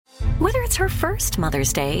Whether it's her first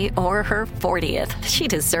Mother's Day or her 40th, she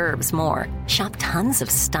deserves more. Shop tons of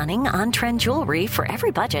stunning on-trend jewelry for every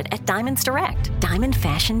budget at Diamonds Direct. Diamond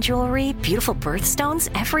fashion jewelry, beautiful birthstones,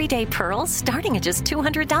 everyday pearls starting at just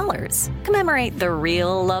 $200. Commemorate the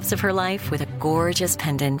real loves of her life with a gorgeous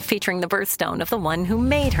pendant featuring the birthstone of the one who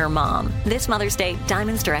made her mom. This Mother's Day,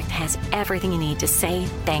 Diamonds Direct has everything you need to say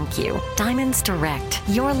thank you. Diamonds Direct.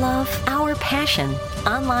 Your love, our passion.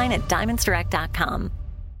 Online at diamondsdirect.com.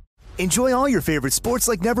 Enjoy all your favorite sports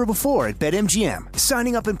like never before at BetMGM.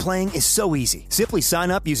 Signing up and playing is so easy. Simply sign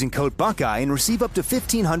up using code Buckeye and receive up to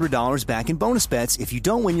 $1,500 back in bonus bets if you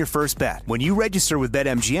don't win your first bet. When you register with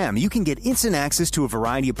BetMGM, you can get instant access to a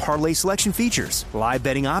variety of parlay selection features, live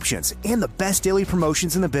betting options, and the best daily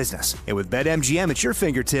promotions in the business. And with BetMGM at your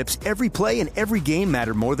fingertips, every play and every game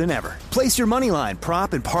matter more than ever. Place your moneyline,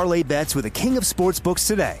 prop, and parlay bets with the king of sportsbooks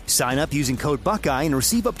today. Sign up using code Buckeye and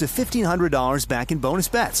receive up to $1,500 back in bonus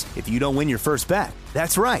bets if you don't win your first bet.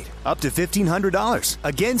 That's right, up to $1,500.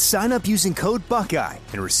 Again, sign up using code Buckeye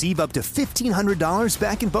and receive up to $1,500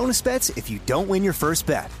 back in bonus bets if you don't win your first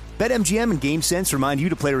bet. BetMGM and GameSense remind you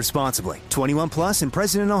to play responsibly. 21 plus and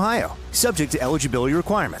present in Ohio. Subject to eligibility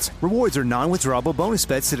requirements. Rewards are non-withdrawable bonus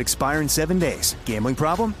bets that expire in 7 days. Gambling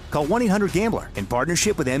problem? Call 1-800-GAMBLER in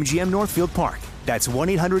partnership with MGM Northfield Park. That's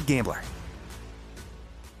 1-800-GAMBLER.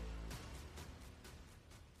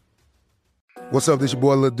 What's up, this your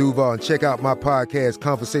boy Lil Duval, and check out my podcast,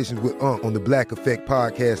 Conversations with Unc, on the Black Effect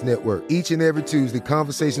Podcast Network. Each and every Tuesday,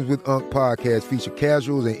 Conversations with Unc podcast feature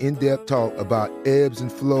casuals and in-depth talk about ebbs and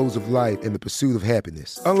flows of life and the pursuit of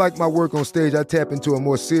happiness. Unlike my work on stage, I tap into a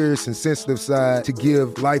more serious and sensitive side to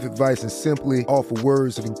give life advice and simply offer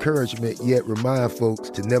words of encouragement, yet remind folks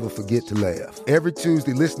to never forget to laugh. Every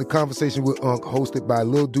Tuesday, listen to Conversation with Unc, hosted by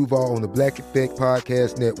Lil Duval on the Black Effect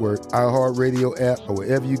Podcast Network, iHeartRadio app, or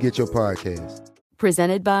wherever you get your podcasts.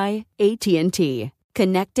 Presented by AT&T.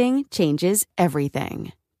 Connecting changes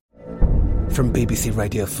everything. From BBC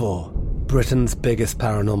Radio 4, Britain's biggest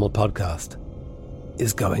paranormal podcast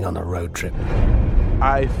is going on a road trip.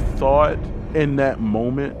 I thought in that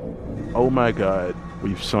moment, oh my God,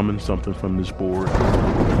 we've summoned something from this board.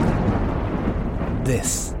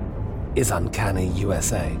 This is Uncanny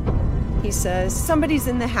USA. He says, somebody's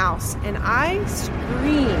in the house, and I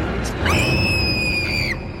screamed...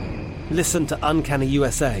 Listen to Uncanny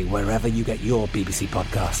USA wherever you get your BBC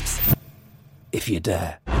podcasts, if you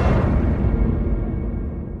dare.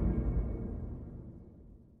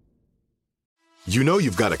 You know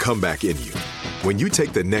you've got a comeback in you. When you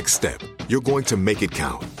take the next step, you're going to make it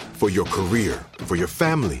count. For your career, for your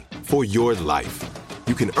family, for your life.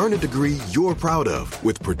 You can earn a degree you're proud of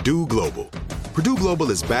with Purdue Global. Purdue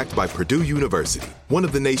Global is backed by Purdue University, one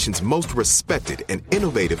of the nation's most respected and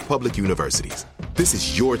innovative public universities. This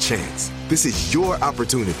is your chance. This is your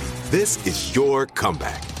opportunity. This is your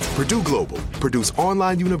comeback. Purdue Global, Purdue's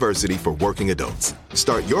online university for working adults.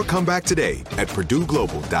 Start your comeback today at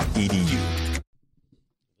purdueglobal.edu.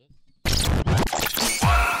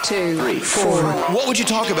 2, 3, 4. What would you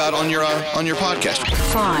talk about on your podcast?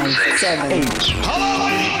 5, 7, 8. Hello?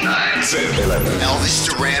 9, 10, 11. Elvis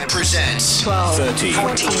Duran presents 12, 13,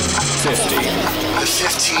 14, 15. The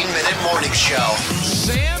 15-minute morning show.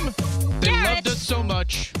 Sam, they loved us so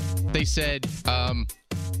much. They said,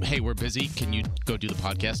 hey, we're busy. Can you go do the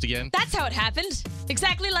podcast again? That's how it happened.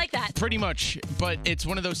 Exactly like that. Pretty much. But it's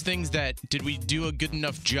one of those things that, did we do a good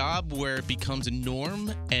enough job where it becomes a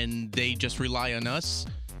norm and they just rely on us?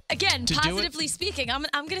 Again, positively speaking, I'm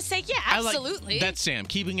going to say, yeah, absolutely. That's Sam,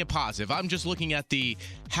 keeping it positive. I'm just looking at is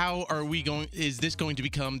this going to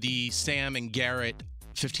become the Sam and Garrett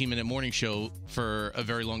 15-minute morning show for a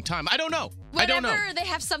very long time? I don't know. Whenever they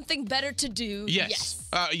have something better to do, yes.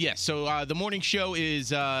 So the morning show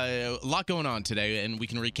is a lot going on today, and we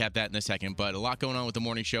can recap that in a second, but a lot going on with the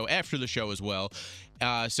morning show after the show as well.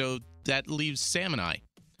 So that leaves Sam and I.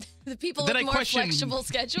 The people with more flexible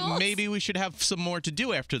schedules? Maybe we should have some more to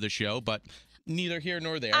do after the show, but neither here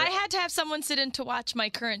nor there. I had to have someone sit in to watch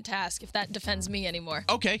my current task, if that defends me anymore.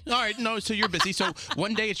 Okay. All right. No, so you're busy. So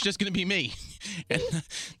one day it's just going to be me. And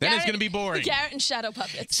then it's going to be boring. Garrett and Shadow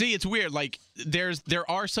Puppets. See, it's weird. Like, there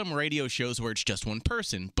are some radio shows where it's just one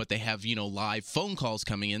person, but they have, live phone calls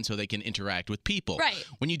coming in so they can interact with people. Right.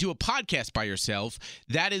 When you do a podcast by yourself,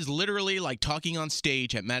 that is literally like talking on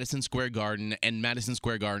stage at Madison Square Garden, and Madison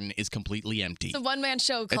Square Garden is completely empty. It's a one-man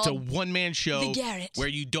show called It's a one-man show The Garrett, where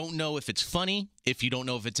you don't know if it's funny, if you don't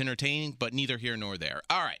know if it's entertaining, but neither here nor there.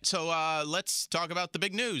 All right, so let's talk about the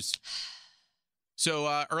big news.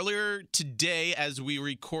 So earlier today, as we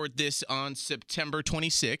record this on September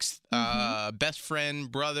 26th, best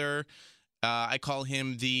friend, brother, I call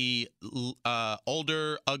him the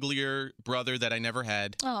older, uglier brother that I never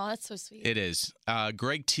had. Oh, that's so sweet. It is.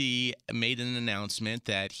 Greg T made an announcement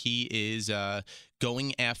that he is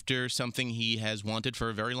going after something he has wanted for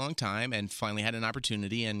a very long time and finally had an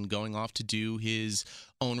opportunity and going off to do his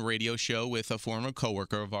own radio show with a former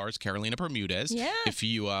coworker of ours, Carolina Bermudez. Yeah. If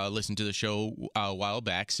you listened to the show a while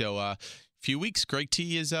back. So a few weeks, Greg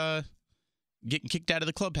T is getting kicked out of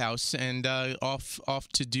the clubhouse and off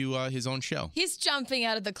to do his own show. He's jumping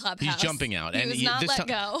out of the clubhouse. He's jumping out. He was not let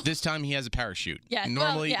go. This time he has a parachute. Yeah.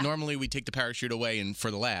 Normally we take the parachute away and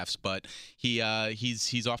for the laughs, but he's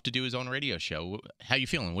off to do his own radio show. How you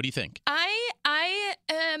feeling? What do you think? I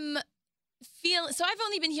am feeling. So I've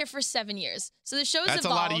only been here for 7 years. So the show's That's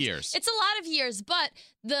evolved. a lot of years. It's a lot of years, but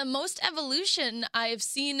the most evolution I've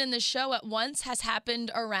seen in the show at once has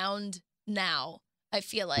happened around now. I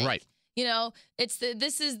feel like. Right. You know, this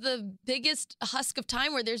is the biggest husk of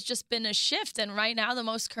time where there's just been a shift. And right now, the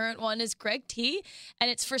most current one is Greg T.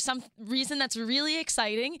 And it's for some reason that's really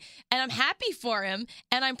exciting. And I'm happy for him.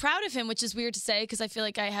 And I'm proud of him, which is weird to say because I feel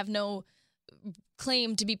like I have no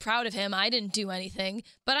claim to be proud of him. I didn't do anything,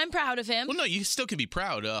 but I'm proud of him. Well, no, you still can be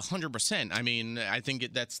proud, 100%. I mean, I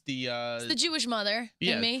think that's the it's the Jewish mother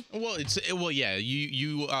in me. Well, yeah.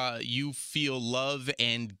 You feel love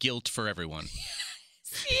and guilt for everyone.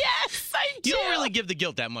 Yes, I do. You don't really give the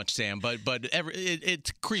guilt that much, Sam, but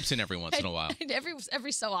it creeps in every once in a while.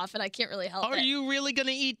 Every so often, I can't really help it. Are you really going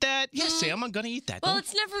to eat that? Yes, Sam, I'm going to eat that. Well,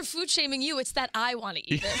 it's never food shaming you. It's that I want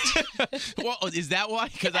to eat it. Well, is that why?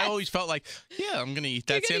 Because I always felt like, yeah, I'm going to eat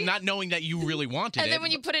that, Sam, not knowing that you really wanted it. And then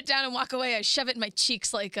when you put it down and walk away, I shove it in my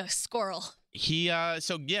cheeks like a squirrel.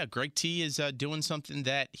 Greg T is doing something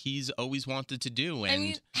that he's always wanted to do. And I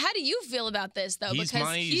mean, how do you feel about this, though?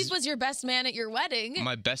 Because he was your best man at your wedding.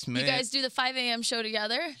 My best man. You guys do the 5 a.m. show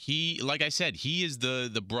together. Like I said, he is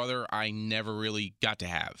the brother I never really got to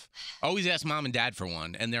have. I always asked mom and dad for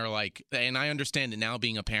one, and they're like, and I understand it now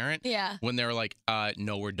being a parent. Yeah. When they're like,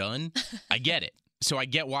 no, we're done. I get it. So I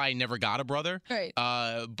get why I never got a brother. Right.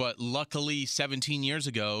 But luckily, 17 years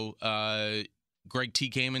ago, Greg T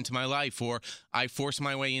came into my life, or I forced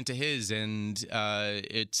my way into his, and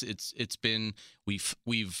it's been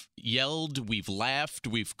we've yelled, we've laughed,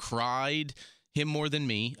 we've cried. Him more than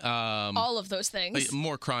me. All of those things.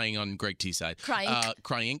 More crying on Greg T's side.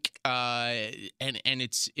 Crying. And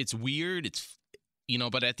it's weird. It's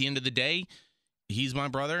but at the end of the day, he's my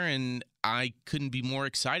brother, and I couldn't be more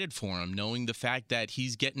excited for him, knowing the fact that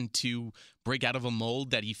he's getting to break out of a mold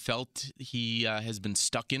that he felt he has been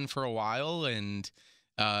stuck in for a while, and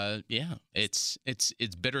it's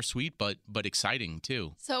bittersweet, but exciting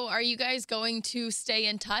too. So, are you guys going to stay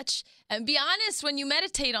in touch? And be honest, when you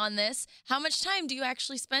meditate on this, how much time do you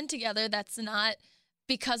actually spend together? That's not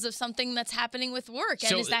because of something that's happening with work,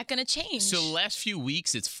 and is that going to change? So the last few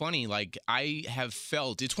weeks, it's funny, like I have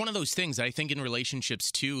felt, it's one of those things that I think in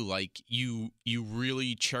relationships too, like you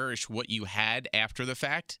really cherish what you had after the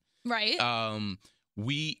fact. Right.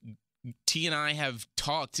 T and I have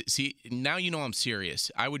talked. See, now you know I'm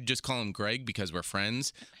serious. I would just call him Greg because we're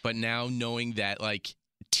friends, but now knowing that like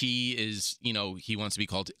T is, he wants to be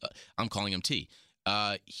called, I'm calling him T.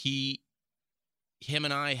 Him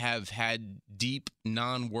and I have had deep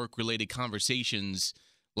non-work related conversations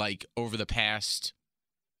like over the past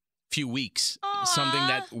few weeks. Aww. Something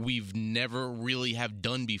that we've never really have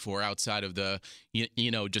done before outside of the,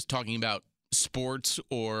 just talking about sports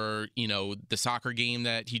or, the soccer game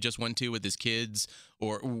that he just went to with his kids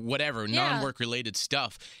or whatever, non-work related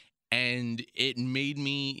stuff. And it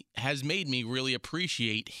has made me really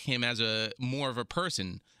appreciate him as more of a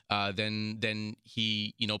person than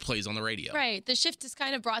he, plays on the radio. Right. The shift has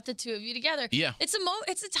kind of brought the two of you together. Yeah. It's a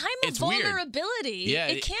time of vulnerability. Yeah.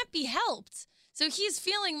 It can't be helped. So he's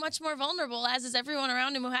feeling much more vulnerable, as is everyone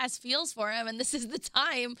around him who feels for him. And this is the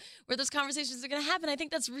time where those conversations are going to happen. I think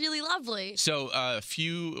that's really lovely. So a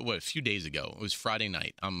few days ago, it was Friday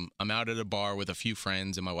night. I'm out at a bar with a few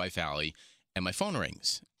friends and my wife, Allie, and my phone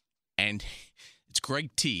rings. And it's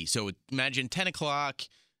Greg T. So imagine 10 o'clock.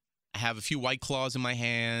 I have a few White Claws in my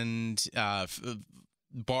hand.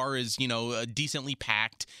 Bar is, decently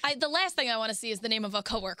packed. The last thing I want to see is the name of a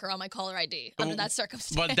coworker on my caller ID under that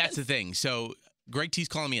circumstance. But that's the thing. So Greg T's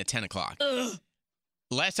calling me at 10 o'clock. Ugh.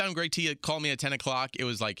 Last time Greg T called me at 10 o'clock, it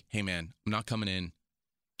was like, hey, man, I'm not coming in.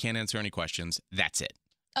 Can't answer any questions. That's it.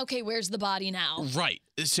 Okay, where's the body now? Right.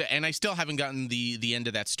 So, and I still haven't gotten the end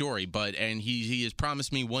of that story, and he has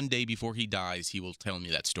promised me one day before he dies, he will tell me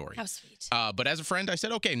that story. How sweet. But as a friend, I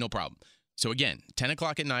said, okay, no problem. So again, 10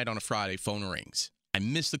 o'clock at night on a Friday, phone rings. I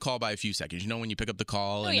missed the call by a few seconds. When you pick up the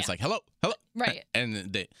call and it's like, hello. Right.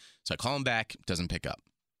 And so I call him back, doesn't pick up.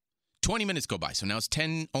 20 minutes go by. So now it's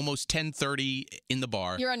almost 10:30 in the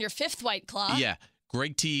bar. You're on your 5th White Claw. Yeah.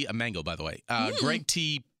 Greg T, a mango, by the way. Greg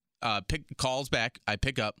T calls back. I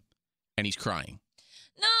pick up, and he's crying.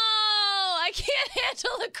 No, I can't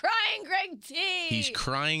handle the crying, Greg T. He's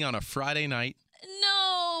crying on a Friday night.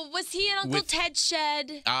 No, was he in Uncle Ted's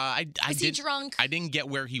shed? Was he drunk? I didn't get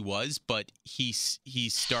where he was, but he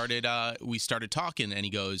started. We started talking, and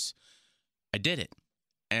he goes, "I did it,"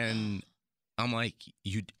 and I'm like,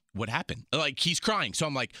 what happened?" Like, he's crying, so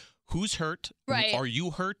I'm like, who's hurt? Right. Are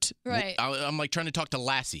you hurt? Right. I'm like trying to talk to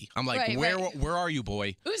Lassie. I'm like, where are you,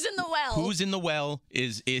 boy? Who's in the well? Who's in the well?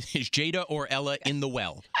 Is Jada or Ella in the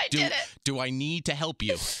well? I did it. Do I need to help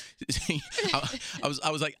you? I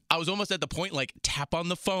was almost at the point, like, tap on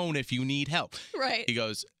the phone if you need help. Right. He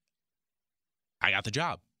goes, I got the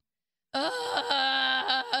job.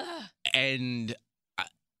 And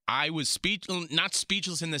I was not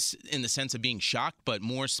speechless in the sense of being shocked, but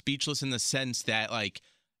more speechless in the sense that, like,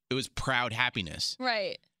 it was proud happiness.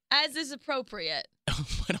 Right. As is appropriate.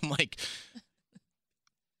 But I'm like,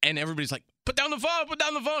 and everybody's like, put down the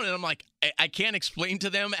phone. And I'm like, I can't explain to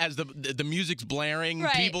them as the music's blaring.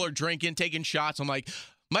 Right. People are drinking, taking shots. I'm like,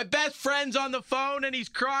 my best friend's on the phone and he's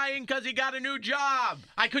crying because he got a new job.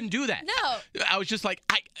 I couldn't do that. No. I was just like,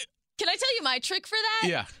 Can I tell you my trick for that?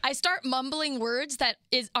 Yeah. I start mumbling words that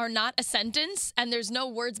are not a sentence and there's no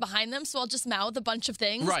words behind them, so I'll just mouth a bunch of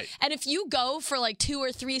things. Right. And if you go for like 2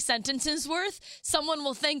 or 3 sentences worth, someone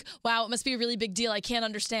will think, wow, it must be a really big deal. I can't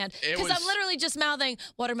understand. Because I'm literally just mouthing,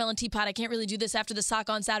 watermelon teapot, I can't really do this after the sock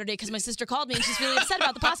on Saturday because my sister called me and she's really upset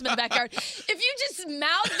about the possum in the backyard. If you just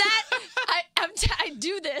mouth that, I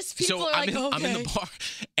do this. People are like, okay. I'm in the bar,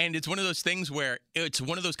 and it's one of those things where it's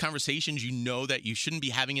one of those conversations that you shouldn't be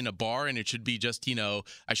having in a bar, and it should be just,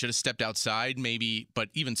 I should have stepped outside maybe, but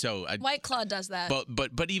even so. White Claw does that.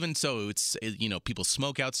 But even so, it's, people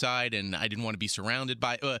smoke outside, and I didn't want to be surrounded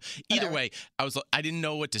by, either way, I didn't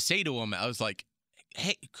know what to say to him. I was like,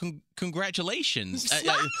 hey, congratulations.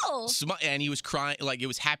 Smile. And he was crying, like it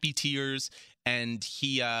was happy tears, and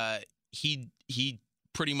he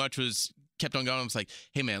pretty much kept on going. I was like,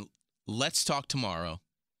 hey man, let's talk tomorrow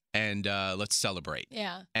and let's celebrate.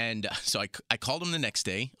 Yeah. And so I called him the next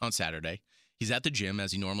day on Saturday. He's at the gym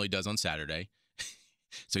as he normally does on Saturday.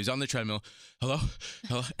 So he's on the treadmill. Hello?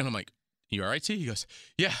 And I'm like, you all right, T? He goes,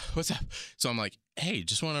 yeah, what's up? So I'm like, hey,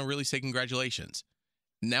 just want to really say congratulations.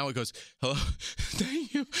 Now it goes, hello,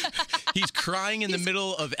 thank you. He's crying in the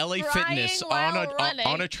middle of LA Fitness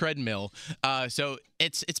on a treadmill. So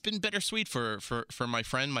it's been bittersweet for my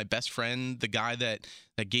friend, my best friend, the guy that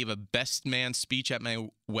gave a best man speech at my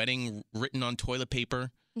wedding written on toilet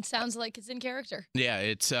paper. It sounds like it's in character. Yeah,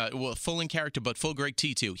 it's full in character, but full Greg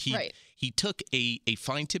T too. He took a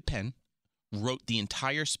fine tip pen, wrote the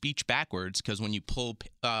entire speech backwards because when you pull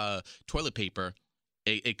toilet paper,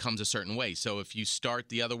 it comes a certain way. So if you start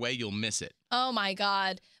the other way, you'll miss it. Oh, my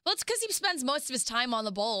God. Well, it's because he spends most of his time on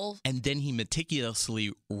the bowl. And then he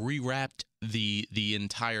meticulously rewrapped the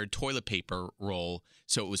entire toilet paper roll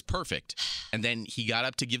so it was perfect. And then he got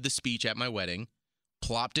up to give the speech at my wedding,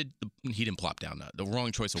 plopped it. He didn't plop down. The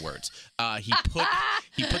wrong choice of words. He put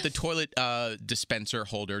the toilet dispenser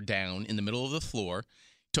holder down in the middle of the floor,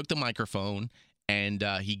 took the microphone, and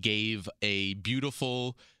he gave a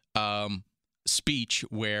beautiful speech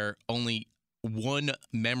where only one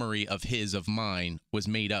memory of mine was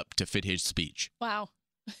made up to fit his speech. Wow.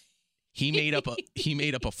 He made up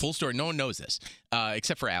a full story. No one knows this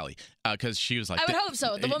except for Allie because she was like, I would hope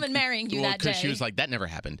so. The woman marrying you that day. Because she was like, that never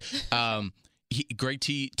happened. Greg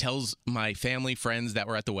T tells my family, friends that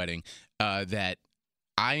were at the wedding that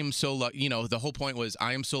I am so lucky. The whole point was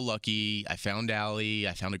I am so lucky. I found Allie.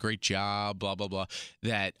 I found a great job, blah, blah, blah.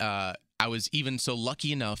 That I was even so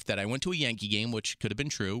lucky enough that I went to a Yankee game, which could have been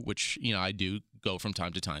true, which, I do go from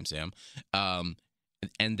time to time, Sam,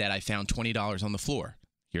 and that I found $20 on the floor.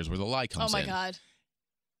 Here's where the lie comes in. Oh, my God.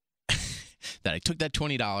 That I took that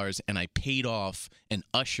 $20 and I paid off an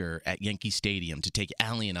usher at Yankee Stadium to take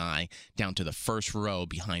Allie and I down to the first row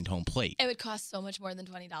behind home plate. It would cost so much more than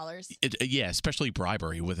 $20. Yeah, especially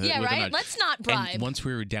bribery with it. Yeah, right? Let's not bribe. And once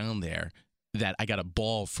we were down there, that I got a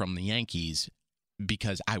ball from the Yankees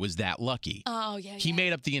because I was that lucky. Oh, yeah. He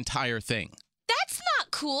made up the entire thing. That's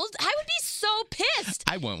not cool. I would be so pissed.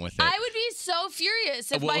 I went with it. I would be so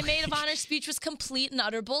furious if my maid of honor speech was complete and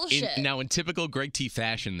utter bullshit. In typical Greg T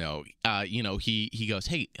fashion, though, he goes,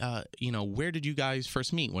 hey, where did you guys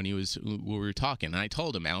first meet when we were talking? And I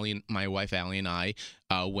told him, my wife Allie and I,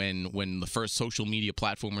 when the first social media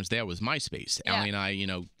platform was there was MySpace. Yeah. Allie and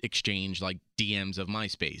I, exchanged like DMs of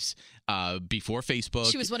MySpace before Facebook.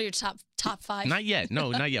 She was one of your top 5. Not yet.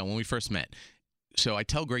 No, not yet. When we first met. So I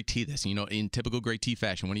tell Greg T this, in typical Greg T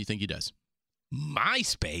fashion. What do you think he does?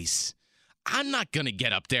 MySpace? I'm not going to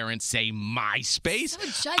get up there and say MySpace.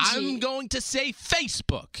 So judgy. I'm going to say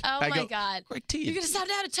Facebook. Oh, my God. Greg T. You're going to sound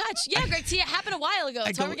out of touch. Yeah, Greg T, it happened a while ago.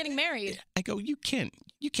 That's why we're getting married. I go, you can't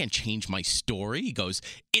change my story. He goes,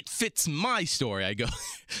 it fits my story. I go,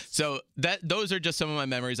 so those are just some of my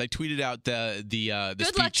memories. I tweeted out the good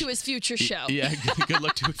speech. luck to his future show. Yeah, good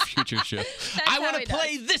luck to his future show. I want to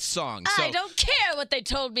play this song. So. I don't care what they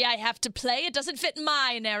told me I have to play. It doesn't fit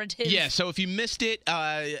my narrative. Yeah, so if you missed it,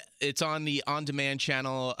 it's on the On-Demand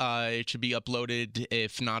channel. It should be uploaded,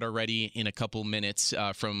 if not already, in a couple minutes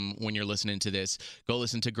from when you're listening to this. Go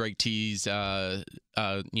listen to Greg T's,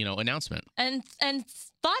 announcement. And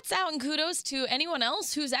thoughts out and kudos to anyone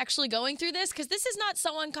else who's actually going through this, because this is not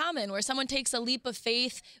so uncommon where someone takes a leap of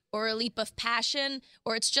faith or a leap of passion,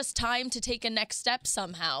 or it's just time to take a next step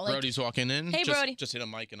somehow. Brody's walking in. Hey, Brody. Just hit a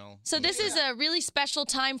mic and I'll... So this is a really special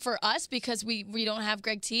time for us because we don't have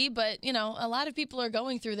Greg T, but, a lot of people are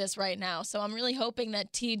going through this right now. So I'm really hoping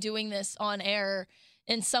that T doing this on air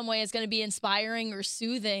in some way is going to be inspiring or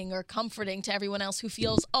soothing or comforting to everyone else who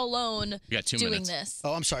feels alone doing this.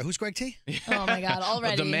 Oh, I'm sorry. Who's Greg T? Oh, my God,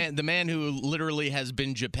 already. The man who literally has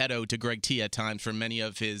been Geppetto to Greg T at times for many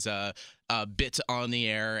of his bits on the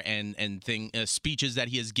air and speeches that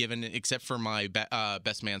he has given, except for my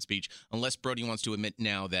best man speech, unless Brody wants to admit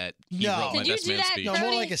now that he wrote my best man speech. No,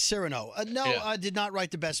 more like a Cyrano. No, I did not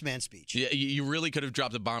write the best man speech. Yeah, you really could have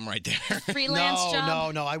dropped a bomb right there. Freelance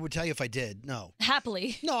job? No, I would tell you if I did. No. Happily.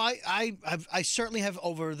 No, I certainly have,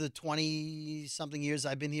 over the 20-something years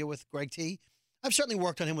I've been here with Greg T, I've certainly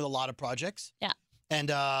worked on him with a lot of projects. Yeah. And,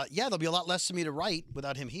 there'll be a lot less for me to write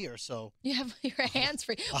without him here, so. You have your hands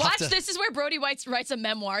free. Watch, this is where Brody writes a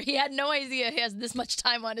mememoir. He had no idea he has this much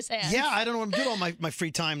time on his hands. Yeah, I don't know what I'm doing all my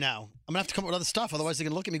free time now. I'm going to have to come up with other stuff, otherwise they're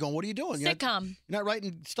going to look at me going, what are you doing? Sitcom. You're not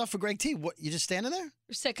writing stuff for Greg T. What, you just standing there?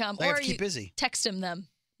 Sitcom. I have to keep busy. Text him them.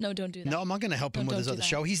 No, don't do that. No, I'm not going to help him with his other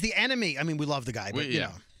show. He's the enemy. I mean, we love the guy, but,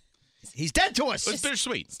 he's dead to us. It's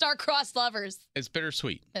bittersweet. Star-crossed lovers. It's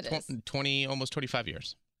bittersweet. It is. Almost 25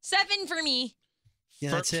 years. 7 for me. Yeah,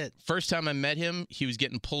 that's it. First time I met him, he was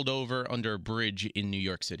getting pulled over under a bridge in New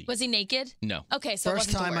York City. Was he naked? No. Okay, so First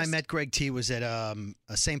time I met Greg T was at a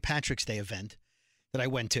St. Patrick's Day event that I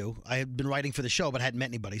went to. I had been writing for the show, but I hadn't met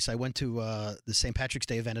anybody. So I went to the St. Patrick's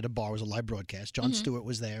Day event at a bar. It was a live broadcast. Jon Stewart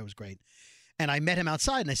was there. It was great. And I met him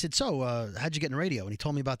outside, and I said, so how'd you get in radio? And he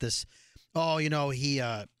told me about this. Oh, he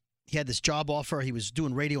had this job offer. He was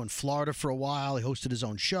doing radio in Florida for a while. He hosted his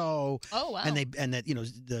own show. Oh, wow. And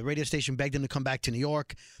the radio station begged him to come back to New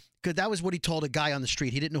York. Because that was what he told a guy on the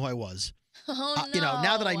street. He didn't know who I was. Oh, no.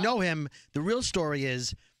 Now that I know him, the real story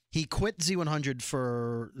is he quit Z100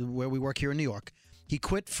 for where we work here in New York. He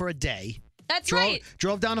quit for a day. That's right.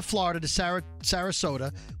 Drove down to Florida to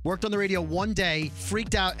Sarasota, worked on the radio one day,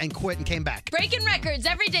 freaked out, and quit and came back. Breaking records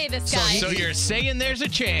every day, this guy. So you're saying there's a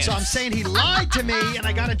chance. So I'm saying he lied to me, and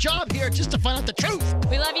I got a job here just to find out the truth.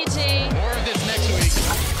 We love you, T. More of this next week.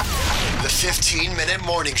 The 15-Minute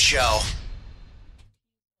Morning Show.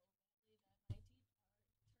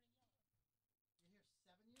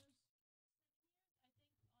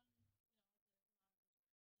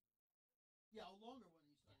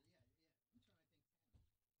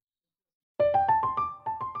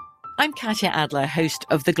 I'm Katya Adler, host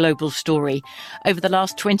of The Global Story. Over the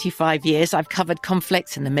last 25 years, I've covered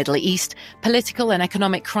conflicts in the Middle East, political and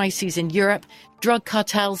economic crises in Europe, drug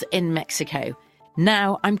cartels in Mexico.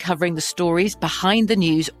 Now I'm covering the stories behind the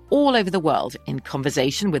news all over the world in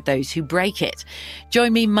conversation with those who break it.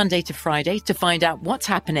 Join me Monday to Friday to find out what's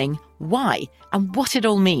happening, why, and what it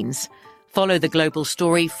all means. Follow The Global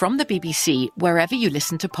Story from the BBC wherever you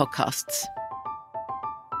listen to podcasts.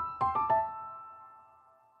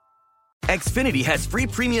 Xfinity has free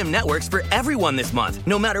premium networks for everyone this month,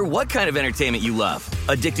 no matter what kind of entertainment you love.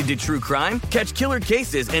 Addicted to true crime? Catch killer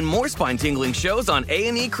cases and more spine-tingling shows on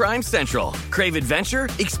A&E Crime Central. Crave adventure?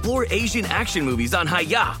 Explore Asian action movies on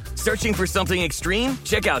Hi-Ya. Searching for something extreme?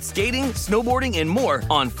 Check out skating, snowboarding, and more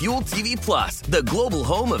on Fuel TV Plus, the global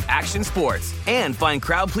home of action sports. And find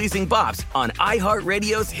crowd-pleasing bops on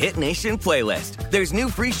iHeartRadio's Hit Nation playlist. There's new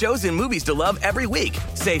free shows and movies to love every week.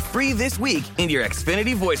 Say free this week in your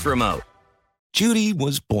Xfinity voice remote. Judy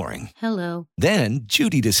was boring. Hello. Then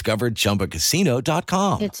Judy discovered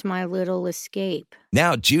ChumbaCasino.com. It's my little escape.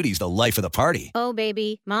 Now Judy's the life of the party. Oh,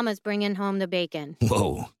 baby, mama's bringing home the bacon.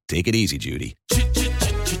 Whoa, take it easy, Judy.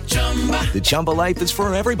 The Chumba life is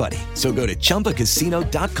for everybody. So go to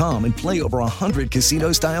ChumbaCasino.com and play over 100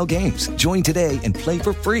 casino-style games. Join today and play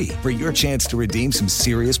for free for your chance to redeem some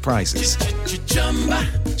serious prizes.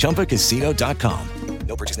 ChumbaCasino.com.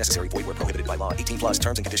 No purchase necessary. Void where prohibited by law. 18 plus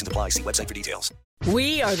terms and conditions apply. See website for details.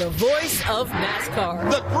 We are the voice of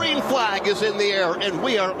NASCAR. The green flag is in the air, and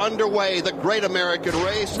we are underway. The Great American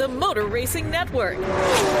Race. The Motor Racing Network.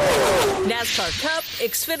 NASCAR Cup,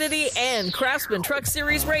 Xfinity, and Craftsman Truck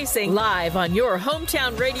Series Racing live on your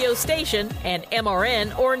hometown radio station and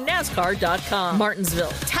MRN or NASCAR.com.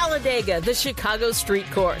 Martinsville, Talladega, the Chicago Street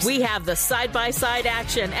Course. We have the side-by-side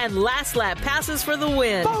action and last lap passes for the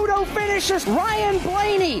win. Photo finishes. Ryan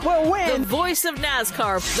Blaney will win. The voice of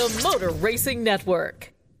NASCAR, the Motor Racing Network.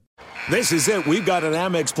 This is it. We've got an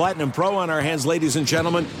Amex Platinum Pro on our hands, ladies and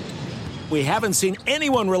gentlemen. We haven't seen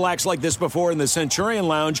anyone relax like this before in the Centurion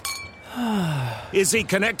Lounge. Is he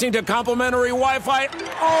connecting to complimentary Wi-Fi?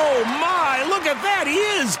 Oh, my! Look at that! He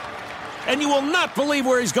is! And you will not believe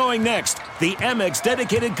where he's going next. The Amex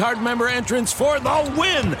dedicated card member entrance for the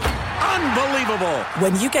win! Unbelievable!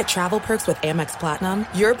 When you get travel perks with Amex Platinum,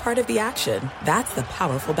 you're part of the action. That's the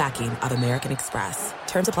powerful backing of American Express.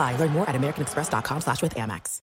 Terms apply. Learn more at americanexpress.com/withAmex.